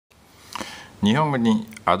日本語に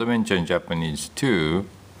Adventure in Japanese 2、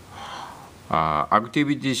アクティ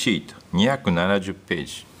ビティシート270ペー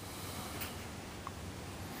ジ。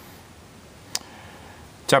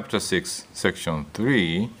Chapter 6, Section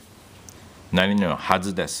 3、何々のは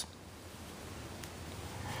ずです。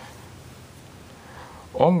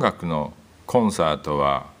音楽のコンサート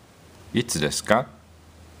はいつですか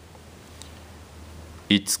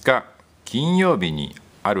？5日金曜日に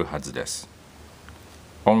あるはずです。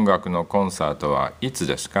音楽のコンサートはいつ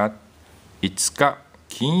ですか？ 5 日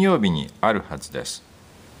金曜日にあるはずです。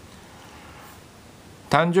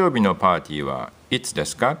誕生日のパーティーはいつで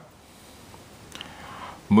すか？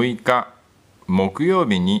 6 日木曜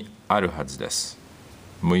日にあるはずです。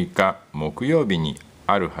6日木曜日に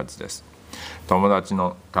あるはずです。友達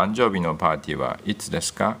の誕生日のパーティーはいつで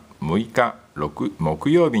すか？ 6 日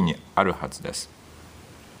木曜日にあるはずです。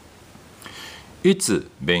い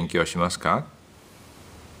つ勉強しますか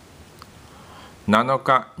？7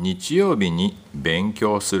日日曜日に勉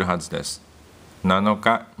強するはずです。7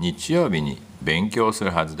日日曜日に勉強する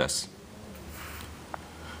はずです。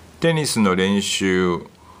テニスの練習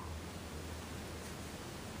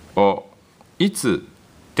をいつ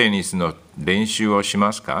テニスの練習をし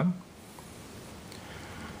ますか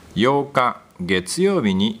？8日月曜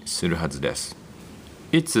日にするはずです。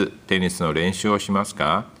いつテニスの練習をします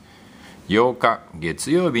か？8日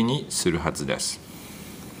月曜日にするはずです。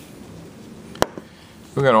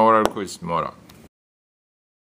We're going to oral quiz tomorrow.